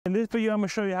In this video, I'm going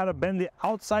to show you how to bend the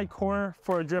outside corner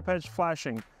for a drip edge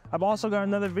flashing. I've also got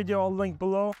another video I'll link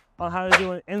below on how to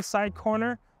do an inside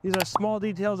corner. These are small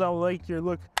details that will make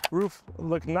your roof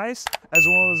look nice, as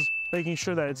well as making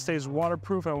sure that it stays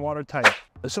waterproof and watertight.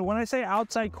 So when I say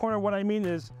outside corner, what I mean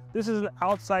is this is an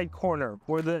outside corner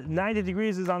where the 90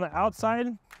 degrees is on the outside,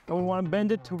 and we want to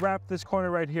bend it to wrap this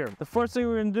corner right here. The first thing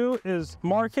we're going to do is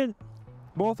mark it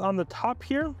both on the top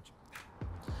here,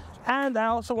 and I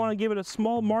also want to give it a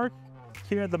small mark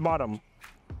here at the bottom.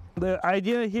 The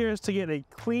idea here is to get a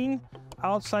clean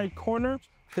outside corner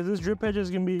because this drip edge is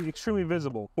going to be extremely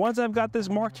visible. Once I've got this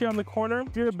marked here on the corner,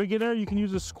 if you're a beginner, you can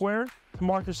use a square to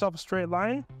mark yourself a straight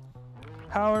line.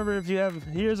 However, if you have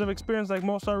years of experience like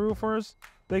most of our roofers,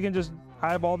 they can just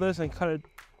eyeball this and cut it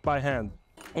by hand.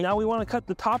 Now we want to cut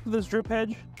the top of this drip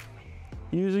edge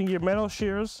using your metal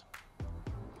shears.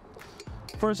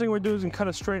 First thing we're doing is cut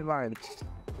a straight line.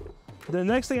 The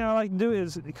next thing I like to do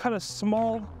is cut a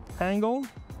small angle,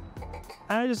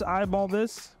 and I just eyeball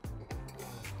this.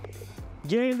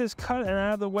 Getting this cut and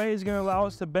out of the way is going to allow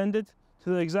us to bend it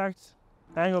to the exact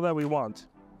angle that we want.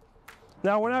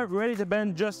 Now we're not ready to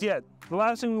bend just yet. The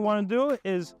last thing we want to do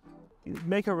is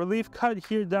make a relief cut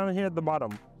here down here at the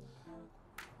bottom.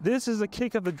 This is the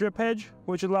kick of the drip edge,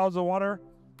 which allows the water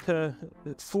to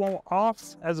flow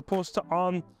off as opposed to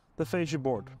on the fascia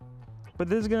board. But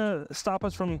this is going to stop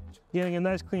us from getting a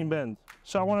nice clean bend.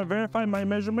 So I want to verify my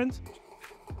measurement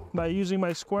by using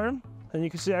my square, and you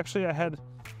can see actually I had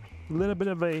a little bit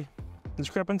of a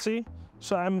discrepancy.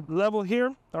 So I'm level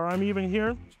here, or I'm even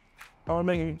here. I want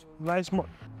to make a nice mark.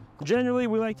 Generally,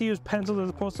 we like to use pencils as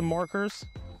opposed to markers,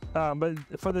 but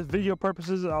for the video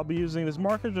purposes, I'll be using this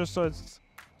marker just so it's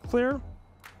clear.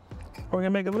 We're going to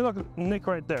make a little nick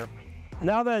right there.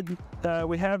 Now that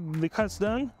we have the cuts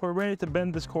done, we're ready to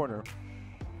bend this corner.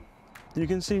 You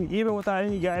can see even without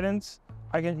any guidance,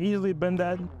 I can easily bend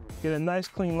that, get a nice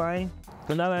clean line.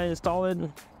 So now that I install it,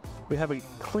 we have a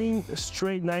clean,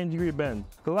 straight 90-degree bend.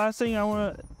 The last thing I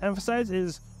want to emphasize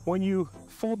is when you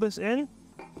fold this in,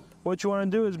 what you want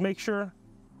to do is make sure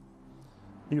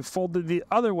you fold it the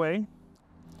other way,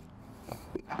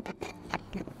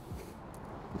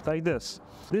 like this.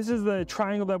 This is the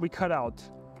triangle that we cut out.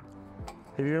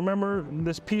 If you remember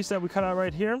this piece that we cut out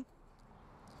right here,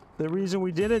 the reason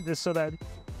we did it is so that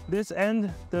this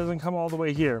end doesn't come all the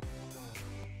way here.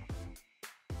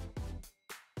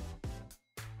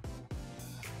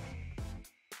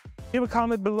 Leave a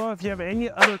comment below if you have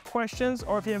any other questions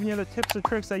or if you have any other tips or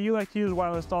tricks that you like to use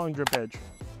while installing drip edge.